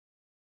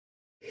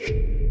It's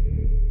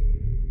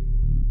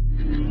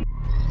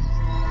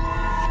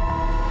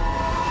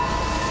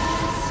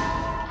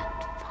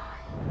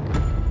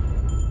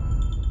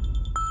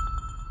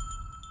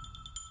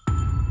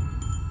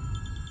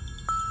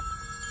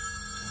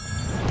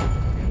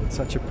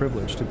such a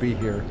privilege to be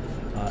here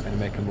and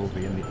make a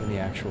movie in the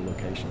actual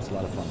location. It's a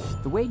lot of fun.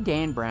 The way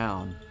Dan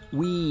Brown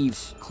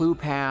weaves clue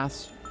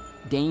paths,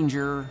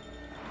 danger,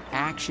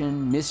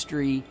 action,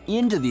 mystery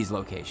into these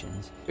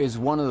locations is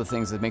one of the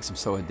things that makes them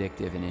so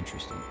addictive and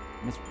interesting.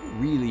 And it's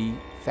really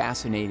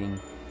fascinating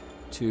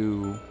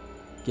to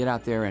get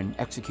out there and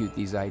execute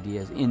these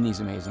ideas in these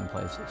amazing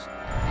places.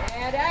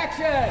 And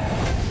action!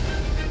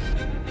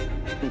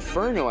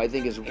 Inferno, I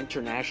think, is an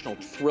international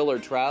thriller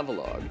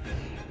travelogue.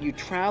 You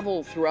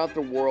travel throughout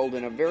the world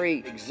in a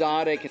very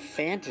exotic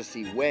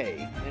fantasy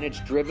way, and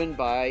it's driven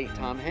by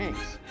Tom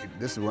Hanks.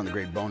 This is one of the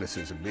great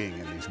bonuses of being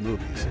in these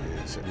movies.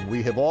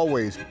 We have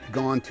always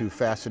gone to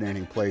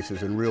fascinating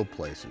places and real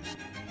places.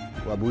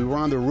 Well, we were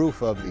on the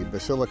roof of the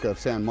Basilica of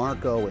San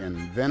Marco in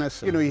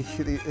Venice. You know,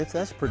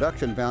 that's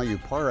production value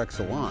par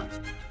excellence.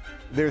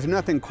 There's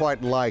nothing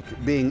quite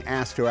like being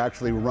asked to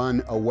actually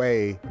run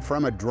away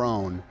from a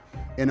drone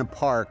in a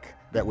park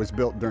that was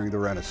built during the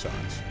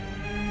Renaissance.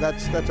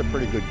 That's a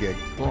pretty good gig.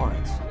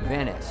 Florence,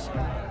 Venice,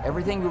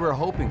 everything we were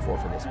hoping for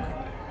this movie.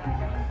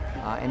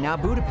 And now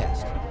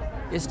Budapest,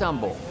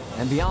 Istanbul,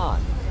 and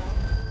beyond.